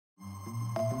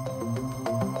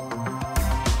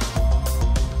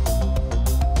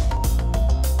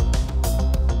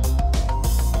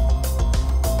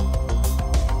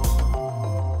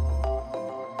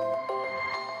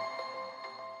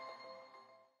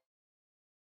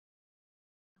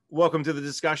Welcome to the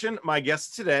discussion. My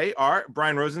guests today are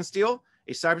Brian Rosensteel,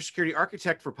 a cybersecurity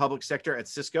architect for public sector at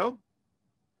Cisco;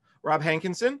 Rob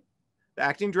Hankinson, the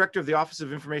acting director of the Office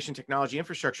of Information Technology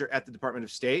Infrastructure at the Department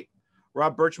of State;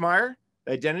 Rob Birchmeyer,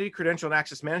 the identity, credential, and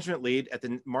access management lead at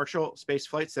the Marshall Space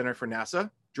Flight Center for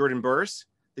NASA; Jordan Burris,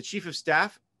 the chief of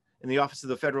staff in the Office of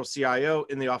the Federal CIO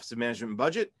in the Office of Management and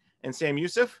Budget; and Sam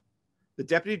Youssef, the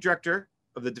deputy director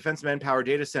of the Defense Manpower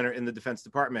Data Center in the Defense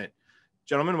Department.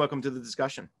 Gentlemen, welcome to the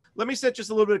discussion. Let me set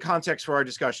just a little bit of context for our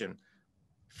discussion.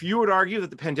 Few would argue that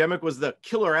the pandemic was the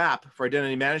killer app for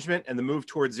identity management and the move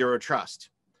towards zero trust.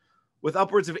 With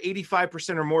upwards of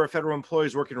 85% or more of federal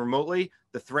employees working remotely,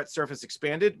 the threat surface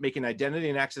expanded, making identity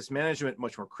and access management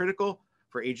much more critical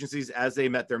for agencies as they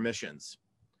met their missions.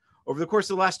 Over the course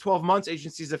of the last 12 months,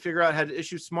 agencies have figured out how to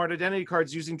issue smart identity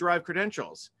cards using derived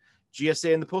credentials.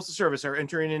 GSA and the Postal Service are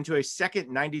entering into a second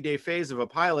 90-day phase of a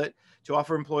pilot to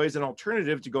offer employees an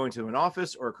alternative to going to an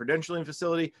office or a credentialing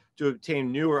facility to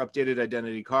obtain new or updated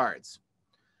identity cards.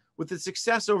 With the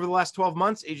success over the last 12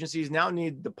 months, agencies now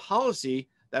need the policy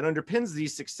that underpins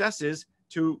these successes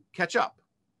to catch up.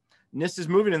 NIST is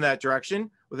moving in that direction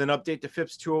with an update to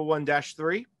FIPS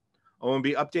 201-3.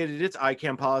 OMB updated its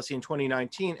ICAM policy in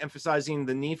 2019, emphasizing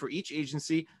the need for each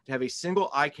agency to have a single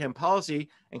ICAM policy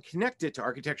and connect it to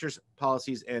architectures,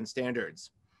 policies, and standards.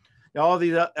 Now, all of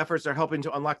these efforts are helping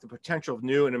to unlock the potential of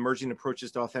new and emerging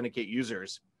approaches to authenticate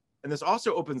users. And this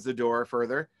also opens the door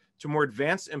further to more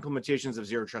advanced implementations of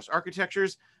zero trust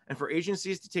architectures and for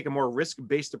agencies to take a more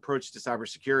risk-based approach to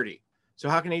cybersecurity. So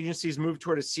how can agencies move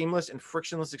toward a seamless and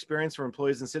frictionless experience for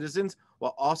employees and citizens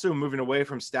while also moving away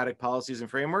from static policies and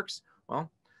frameworks?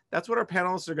 Well, that's what our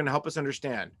panelists are going to help us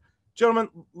understand. Gentlemen,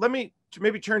 let me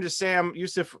maybe turn to Sam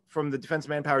Youssef from the Defense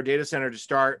Manpower Data Center to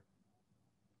start.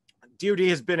 DoD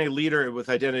has been a leader with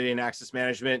identity and access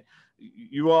management.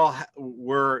 You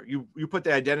put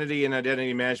the identity and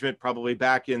identity management probably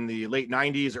back in the late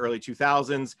 90s, early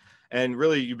 2000s, and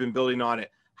really you've been building on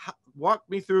it. Walk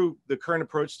me through the current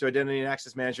approach to identity and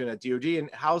access management at DoD and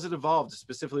how has it evolved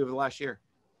specifically over the last year?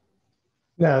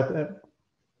 No,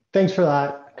 thanks for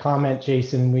that comment,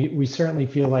 Jason. We certainly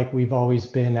feel like we've always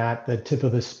been at the tip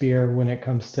of the spear when it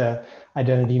comes to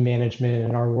identity management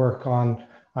and our work on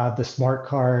the smart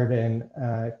card and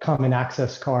common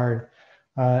access card.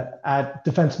 At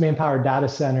Defense Manpower Data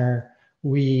Center,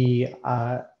 we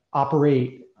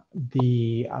operate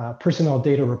the personnel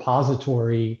data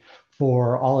repository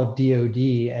for all of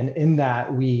DoD. And in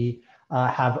that, we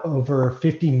have over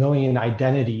 50 million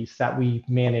identities that we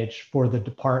manage for the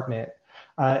department.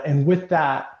 And with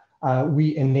that,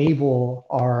 we enable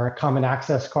our Common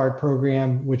Access Card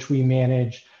program, which we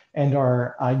manage, and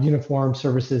our Uniform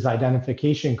Services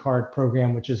Identification Card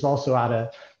program, which is also out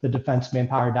of the Defense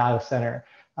Manpower Data Center.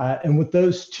 And with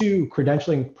those two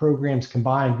credentialing programs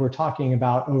combined, we're talking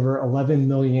about over 11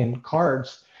 million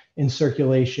cards in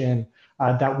circulation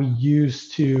that we use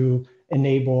to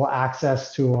enable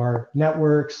access to our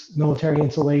networks, military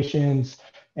installations,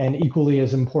 and equally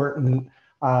as important,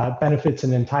 benefits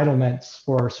and entitlements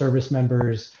for our service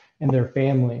members and their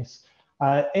families.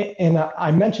 And I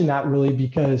mention that really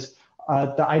because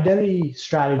the identity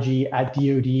strategy at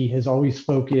DoD has always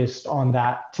focused on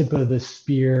that tip of the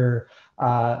spear,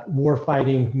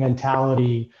 warfighting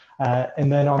mentality.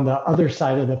 And then on the other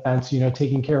side of the fence,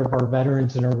 taking care of our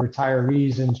veterans and our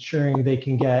retirees, ensuring they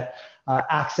can get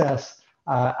access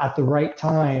at the right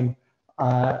time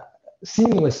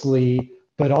seamlessly,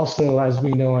 but also, as we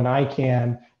know in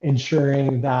ICAM,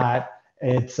 ensuring that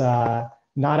it's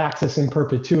not access in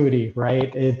perpetuity,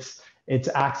 right? It's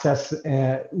access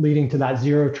leading to that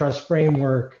zero trust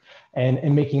framework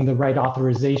and making the right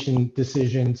authorization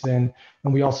decisions. And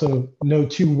we also know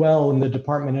too well in the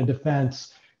Department of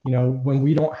Defense, when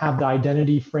we don't have the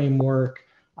identity framework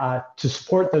to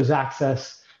support those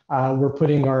access, we're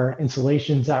putting our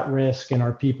installations at risk and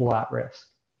our people at risk.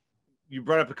 You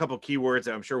brought up a couple of keywords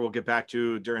that I'm sure we'll get back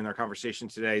to during our conversation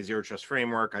today: zero trust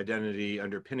framework, identity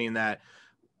underpinning that.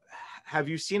 Have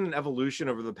you seen an evolution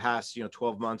over the past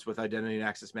 12 months with identity and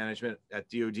access management at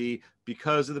DoD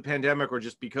because of the pandemic, or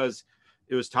just because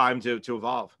it was time to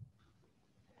evolve?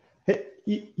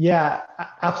 Yeah,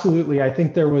 absolutely. I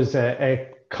think there was a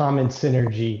common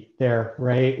synergy there,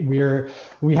 right?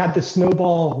 We had the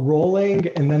snowball rolling,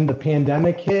 and then the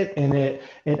pandemic hit, and it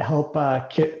helped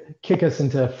kick us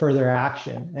into further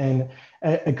action. And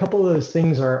a couple of those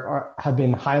things have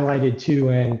been highlighted too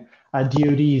in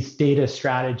DoD's data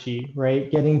strategy,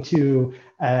 right? Getting to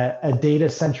a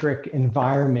data-centric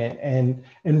environment, and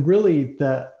really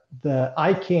the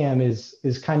ICAM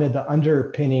is kind of the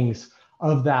underpinnings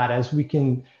of that, as we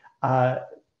can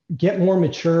get more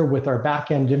mature with our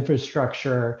backend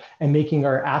infrastructure and making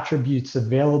our attributes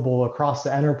available across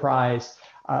the enterprise,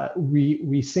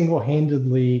 we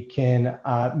single-handedly can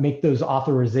make those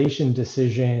authorization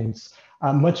decisions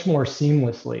much more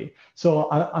seamlessly. So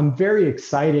I'm very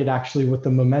excited actually with the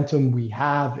momentum we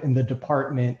have in the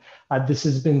department. This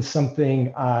has been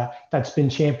something that's been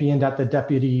championed at the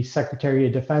Deputy Secretary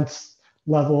of Defense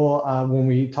level when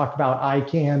we talked about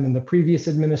ICAM in the previous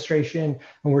administration,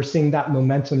 and we're seeing that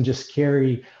momentum just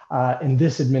carry in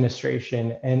this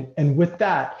administration. And with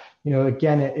that,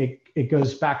 again, it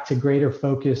goes back to greater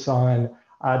focus on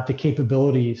the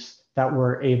capabilities that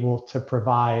we're able to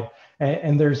provide.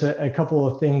 And there's a couple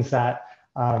of things that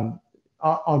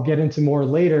I'll get into more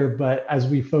later, but as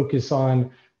we focus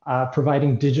on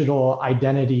providing digital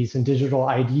identities and digital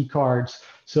ID cards,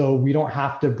 so we don't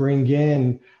have to bring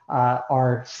in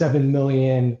our 7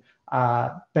 million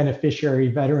beneficiary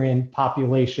veteran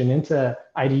population into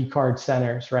ID card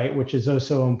centers, right? Which is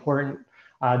also important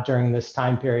during this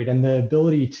time period. And the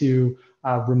ability to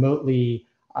remotely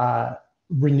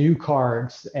renew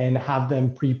cards and have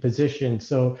them pre-positioned.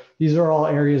 So these are all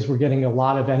areas we're getting a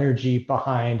lot of energy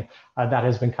behind that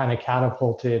has been kind of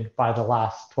catapulted by the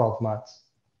last 12 months.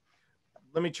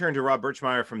 Let me turn to Rob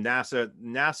Birchmeyer from NASA.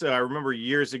 NASA, I remember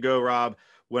years ago, Rob,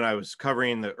 when I was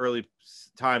covering the early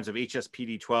times of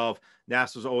HSPD 12,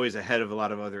 NASA was always ahead of a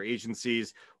lot of other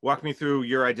agencies. Walk me through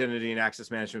your identity and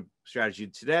access management strategy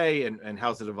today and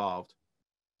how's it evolved?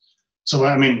 So,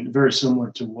 I mean, very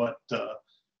similar to what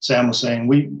Sam was saying,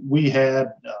 we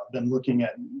had been looking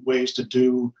at ways to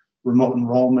do remote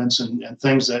enrollments and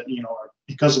things that, are,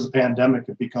 because of the pandemic,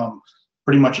 have become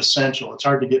pretty much essential. It's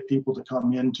hard to get people to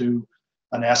come into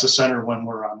a NASA center when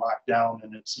we're on lockdown,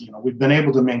 and it's, we've been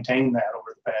able to maintain that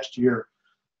over the past year.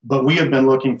 But we have been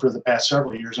looking for the past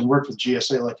several years and worked with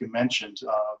GSA, like you mentioned.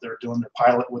 They're doing their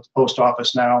pilot with the post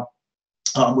office now.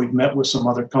 We've met with some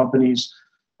other companies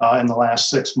in the last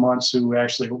 6 months who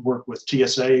actually work with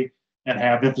TSA and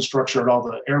have infrastructure at all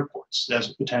the airports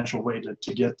as a potential way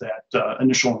to get that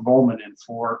initial enrollment in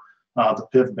for the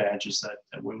PIV badges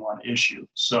that we want to issue.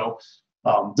 So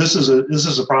this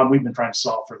is a problem we've been trying to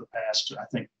solve for the past, I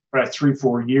think, probably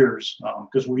 3-4 years,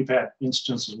 because we've had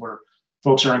instances where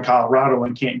folks are in Colorado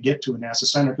and can't get to a NASA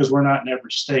center because we're not in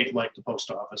every state like the post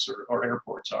office or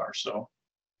airports are. So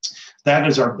that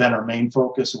has been our main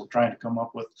focus, and we're trying to come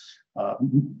up with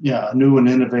new and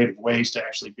innovative ways to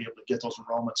actually be able to get those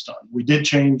enrollments done. We did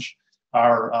change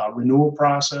our renewal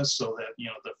process so that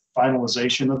the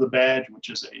finalization of the badge, which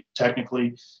is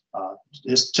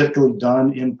is typically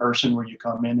done in person, where you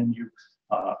come in and you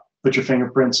put your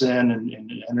fingerprints in and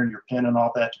enter your PIN and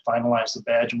all that to finalize the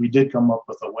badge. And we did come up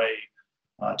with a way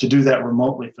to do that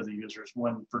remotely for the users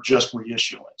for just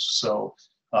reissuance. So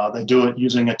they do it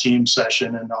using a team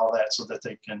session and all that, so that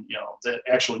they can, the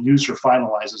actual user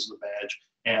finalizes the badge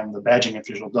and the badging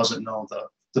official doesn't know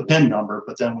the PIN number,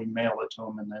 but then we mail it to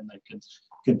them and then they can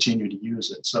continue to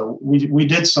use it. So we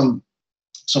did some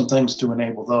things to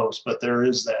enable those, but there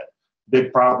is that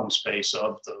big problem space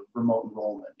of the remote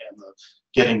enrollment and the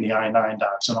getting the I-9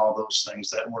 docs and all those things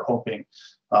that we're hoping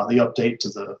the update to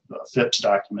the FIPS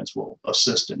documents will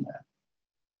assist in that.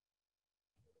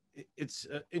 It's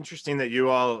interesting that you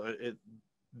all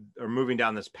are moving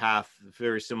down this path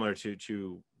very similar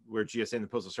to where GSA and the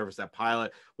Postal Service, that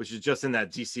pilot, which is just in that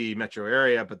DC metro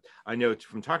area. But I know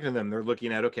from talking to them, they're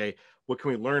looking at, okay, what can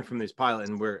we learn from this pilot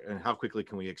and how quickly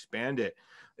can we expand it?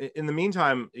 In the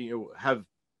meantime, have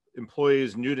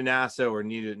employees new to NASA or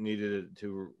needed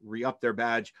to re-up their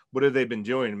badge, what have they been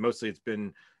doing? Mostly it's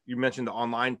been, you mentioned the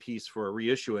online piece for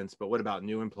reissuance, but what about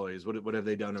new employees? What have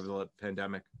they done over the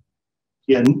pandemic?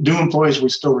 Yeah, new employees, we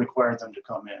still require them to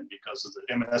come in because of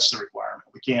that's the requirement.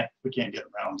 We can't get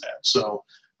around that. So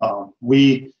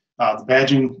the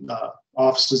badging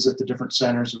offices at the different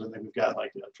centers, I think we've got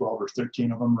like 12 or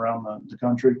 13 of them around the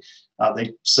country.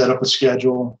 They set up a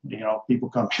schedule. People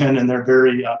come in and they're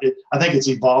very. I think it's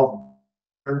evolved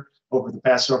over the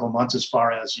past several months as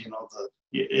far as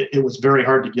it was very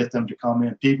hard to get them to come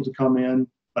in, people to come in.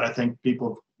 But I think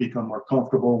people become more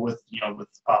comfortable with with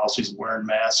policies of wearing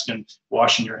masks and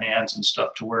washing your hands and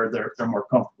stuff, to where they're more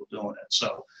comfortable doing it.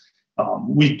 So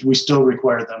we still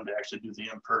require them to actually do the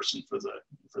in-person for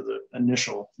the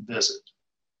initial visit.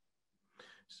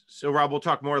 So Rob, we'll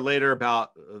talk more later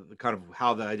about the kind of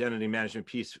how the identity management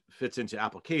piece fits into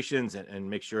applications and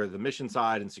make sure the mission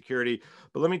side and security.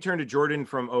 But let me turn to Jordan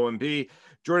from OMB.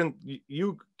 Jordan,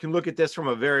 you can look at this from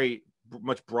a very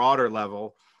much broader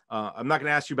level. I'm not going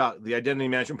to ask you about the identity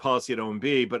management policy at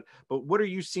OMB, but what are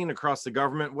you seeing across the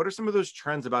government? What are some of those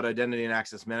trends about identity and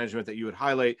access management that you would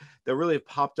highlight that really have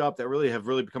popped up, that really have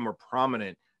become more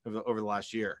prominent over the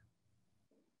last year?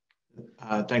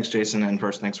 Thanks, Jason. And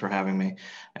first, thanks for having me.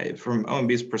 From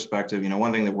OMB's perspective,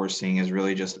 one thing that we're seeing is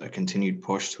really just a continued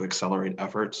push to accelerate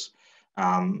efforts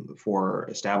for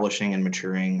establishing and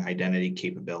maturing identity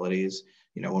capabilities.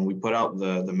 When we put out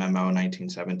the memo in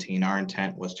 1917, our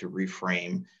intent was to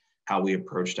reframe how we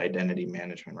approached identity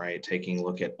management, right? Taking a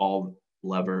look at all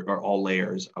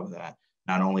layers of that,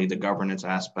 not only the governance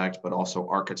aspect, but also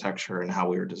architecture and how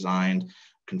we were designed,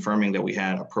 confirming that we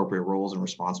had appropriate roles and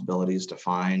responsibilities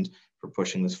defined for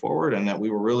pushing this forward, and that we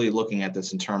were really looking at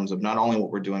this in terms of not only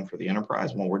what we're doing for the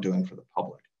enterprise, but what we're doing for the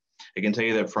public. I can tell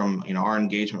you that from our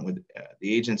engagement with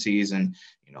the agencies and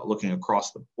looking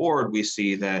across the board, we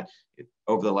see that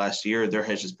over the last year there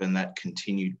has just been that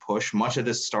continued push. Much of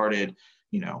this started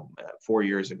 4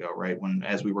 years ago, right,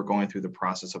 as we were going through the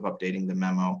process of updating the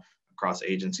memo across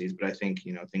agencies. But I think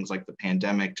things like the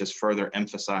pandemic just further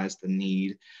emphasized the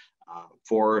need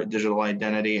for digital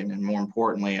identity, and then more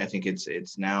importantly, I think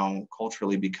it's now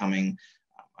culturally becoming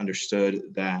understood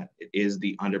that it is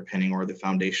the underpinning or the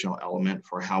foundational element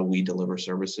for how we deliver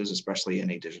services, especially in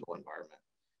a digital environment.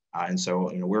 And so,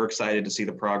 we're excited to see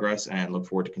the progress and look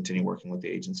forward to continue working with the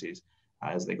agencies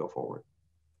as they go forward.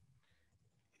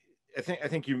 I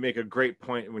think you make a great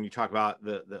point when you talk about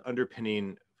the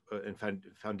underpinning and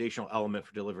foundational element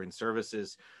for delivering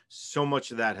services. So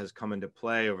much of that has come into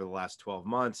play over the last 12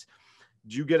 months.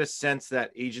 Do you get a sense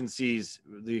that agencies,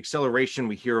 the acceleration,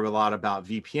 we hear a lot about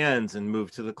VPNs and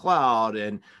move to the cloud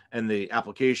and the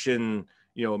application,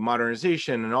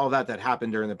 modernization and all that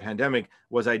happened during the pandemic,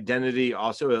 was identity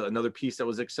also another piece that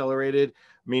was accelerated?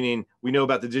 Meaning, we know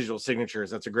about the digital signatures.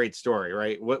 That's a great story,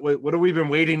 right? What have we been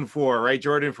waiting for, right,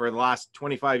 Jordan, for the last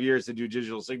 25 years to do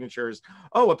digital signatures?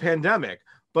 Oh, a pandemic.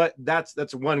 But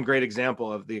that's one great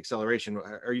example of the acceleration.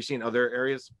 Are you seeing other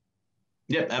areas?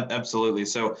 Yeah, absolutely.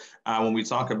 So when we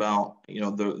talk about,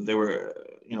 they were,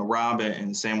 Rob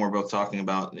and Sam were both talking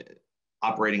about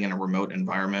operating in a remote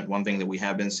environment. One thing that we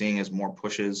have been seeing is more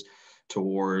pushes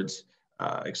towards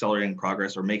accelerating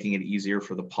progress or making it easier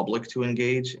for the public to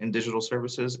engage in digital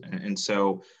services. And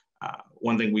so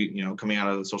one thing coming out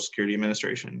of the Social Security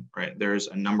Administration, right, there's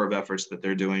a number of efforts that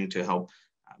they're doing to help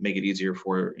make it easier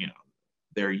for,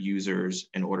 their users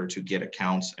in order to get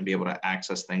accounts and be able to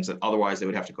access things that otherwise they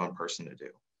would have to go in person to do,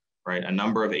 right? A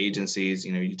number of agencies,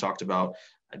 you talked about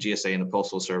GSA and the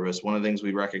Postal Service. One of the things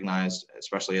we recognized,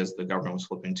 especially as the government was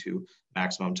flipping to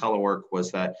maximum telework,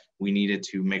 was that we needed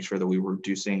to make sure that we were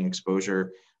reducing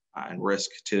exposure and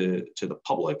risk to the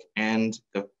public and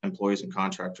the employees and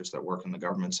contractors that work in the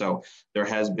government. So there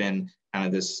has been kind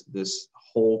of this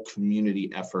whole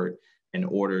community effort in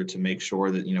order to make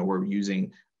sure that, we're using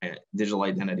digital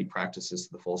identity practices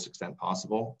to the fullest extent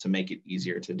possible to make it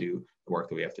easier to do the work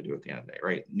that we have to do at the end of the day,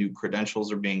 right? New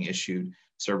credentials are being issued,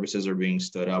 services are being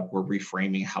stood up. We're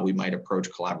reframing how we might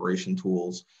approach collaboration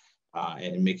tools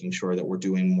and making sure that we're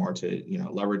doing more to,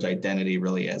 leverage identity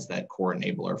really as that core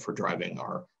enabler for driving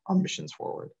our missions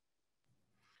forward.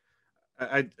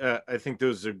 I think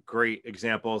those are great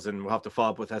examples, and we'll have to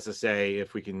follow up with SSA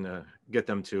if we can get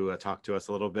them to talk to us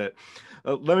a little bit.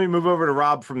 Let me move over to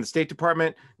Rob from the State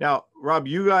Department. Now, Rob,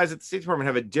 you guys at the State Department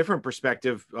have a different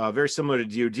perspective, very similar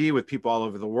to DoD with people all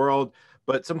over the world,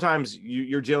 but sometimes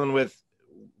you're dealing with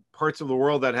parts of the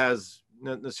world that has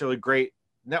not necessarily great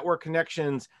network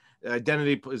connections.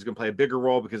 Identity is going to play a bigger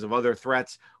role because of other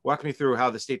threats. Walk me through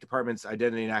how the State Department's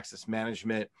identity and access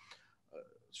management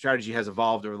strategy has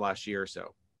evolved over the last year or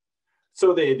so.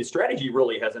 So the strategy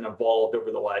really hasn't evolved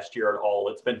over the last year at all.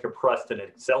 It's been compressed and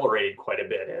accelerated quite a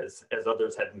bit, as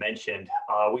others have mentioned.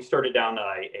 We started down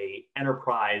a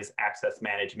enterprise access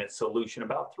management solution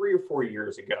about 3 or 4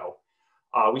 years ago.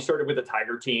 We started with a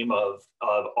Tiger team of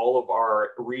all of our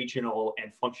regional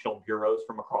and functional bureaus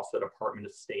from across the Department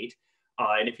of State.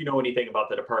 And if you know anything about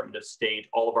the Department of State,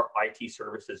 all of our IT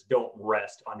services don't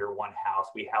rest under one house.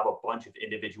 We have a bunch of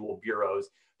individual bureaus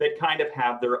that kind of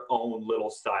have their own little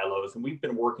silos. And we've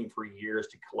been working for years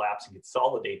to collapse and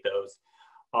consolidate those.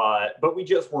 But we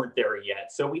just weren't there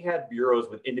yet. So we had bureaus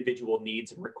with individual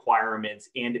needs and requirements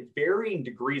and varying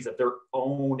degrees of their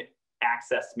own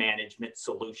access management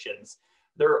solutions,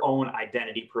 their own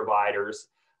identity providers.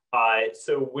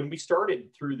 So when we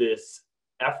started through this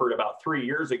effort about 3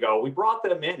 years ago, we brought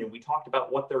them in and we talked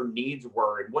about what their needs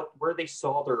were and where they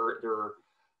saw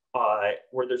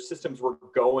where their systems were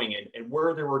going and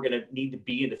where they were going to need to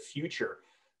be in the future.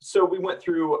 So we went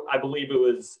through, I believe it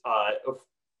was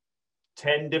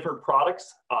 10 different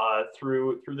products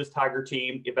through this Tiger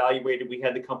team, evaluated. We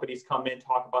had the companies come in,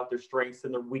 talk about their strengths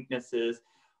and their weaknesses.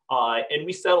 And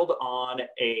we settled on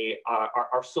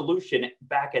our solution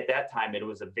back at that time. It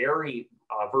was a very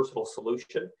versatile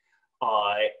solution.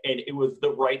 And it was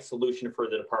the right solution for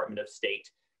the Department of State.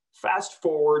 Fast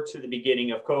forward to the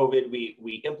beginning of COVID,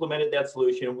 we implemented that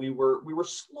solution. We were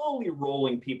slowly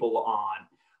rolling people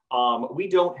on. We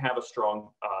don't have a strong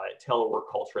telework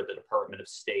culture at the Department of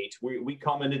State. We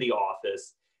come into the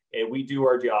office and we do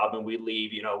our job and we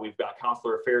leave. You know, we've got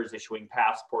consular affairs issuing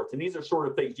passports, and these are sort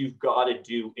of things you've got to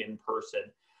do in person.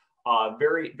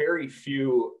 Very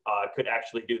few could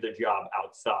actually do the job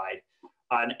outside.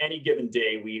 On any given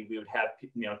day, we would have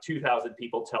 2,000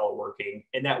 people teleworking,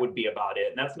 and that would be about it.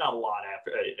 And that's not a lot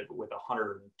after with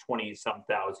 120 some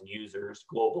thousand users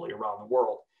globally around the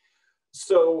world.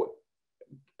 So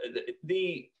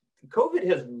the COVID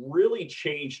has really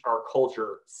changed our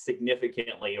culture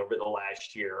significantly over the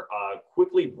last year,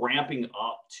 quickly ramping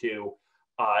up to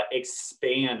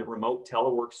expand remote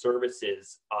telework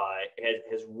services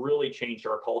has really changed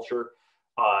our culture.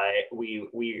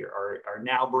 We are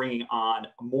now bringing on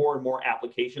more and more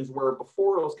applications where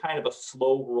before it was kind of a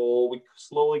slow roll. We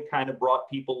slowly kind of brought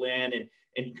people in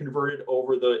and converted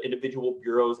over the individual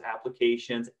bureaus'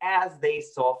 applications as they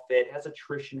saw fit, as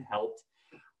attrition helped.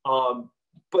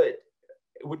 But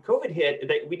when COVID hit,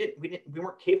 we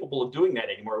weren't capable of doing that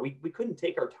anymore. We couldn't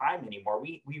take our time anymore.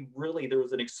 We really, there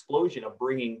was an explosion of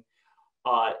bringing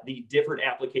the different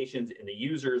applications and the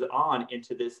users on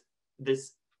into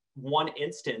this one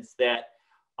instance that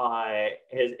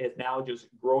has now just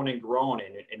grown and grown,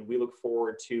 and we look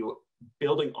forward to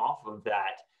building off of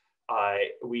that.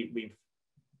 We've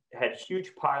had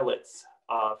huge pilots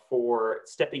for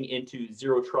stepping into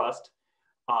zero trust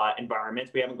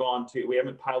environments. We haven't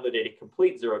piloted a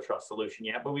complete zero trust solution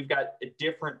yet, but we've got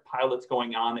different pilots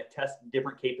going on that test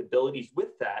different capabilities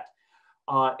with that.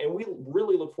 And we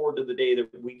really look forward to the day that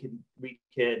we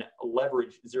can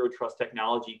leverage zero trust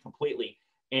technology completely.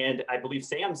 And I believe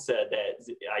Sam said that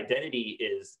identity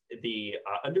is the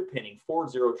underpinning for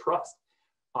zero trust.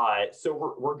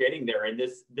 So we're getting there, and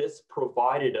this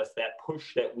provided us that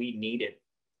push that we needed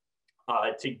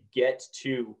to get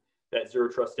to that zero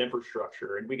trust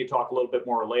infrastructure. And we could talk a little bit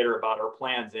more later about our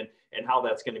plans and how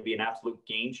that's going to be an absolute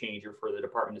game changer for the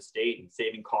Department of State and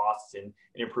saving costs and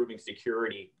improving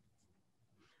security.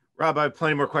 Rob, I have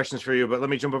plenty more questions for you, but let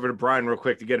me jump over to Brian real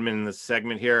quick to get him in this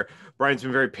segment here. Brian's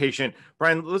been very patient.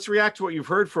 Brian, let's react to what you've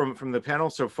heard from the panel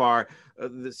so far.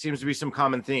 There seems to be some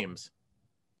common themes.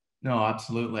 No,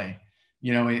 absolutely.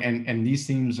 And these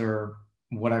themes are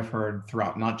what I've heard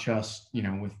throughout, not just,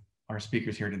 with our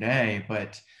speakers here today,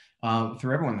 but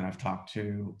through everyone that I've talked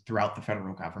to throughout the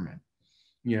federal government.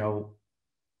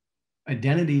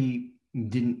 Identity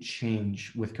didn't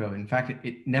change with COVID. In fact,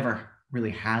 it never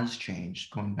really has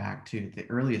changed going back to the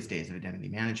earliest days of identity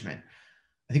management.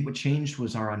 I think what changed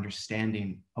was our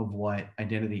understanding of what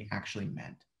identity actually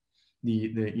meant.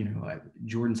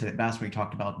 Jordan said it best when he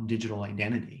talked about digital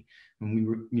identity. When we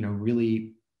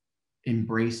really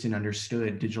embraced and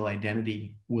understood digital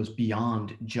identity was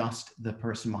beyond just the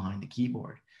person behind the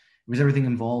keyboard. It was everything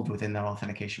involved within that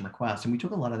authentication request. And we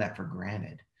took a lot of that for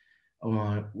granted.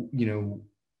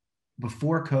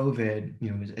 Before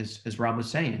COVID, as Rob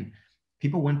was saying,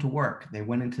 people went to work, they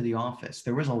went into the office.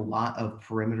 There was a lot of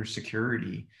perimeter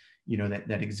security,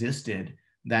 that existed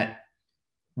that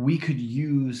we could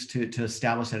use to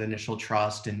establish that initial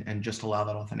trust and just allow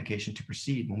that authentication to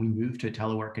proceed. When we moved to a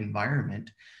telework environment,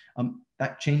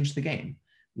 that changed the game.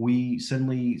 We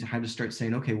suddenly had to start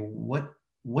saying, okay, well,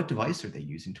 what device are they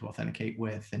using to authenticate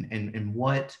with, and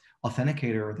what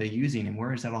authenticator are they using, and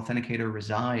where does that authenticator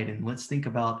reside? And let's think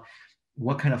about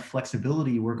what kind of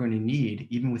flexibility we're going to need,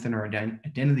 even within our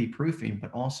identity proofing, but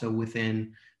also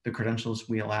within the credentials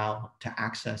we allow to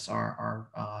access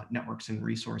our networks and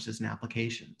resources and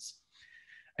applications.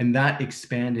 And that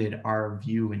expanded our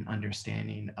view and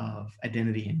understanding of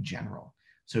identity in general.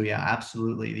 So yeah,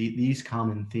 absolutely. These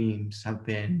common themes have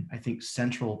been, I think,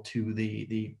 central to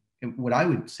the what I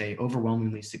would say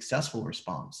overwhelmingly successful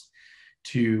response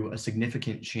to a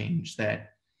significant change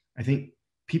that I think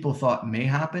people thought may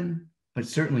happen, but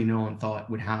certainly no one thought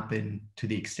would happen to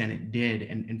the extent it did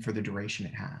and for the duration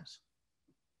it has.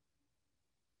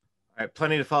 All right,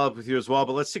 plenty to follow up with you as well,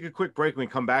 but let's take a quick break. When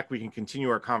we come back, we can continue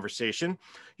our conversation.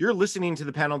 You're listening to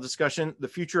the panel discussion, The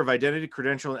Future of Identity,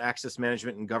 Credential, and Access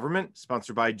Management in Government,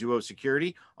 sponsored by Duo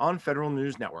Security on Federal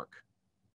News Network.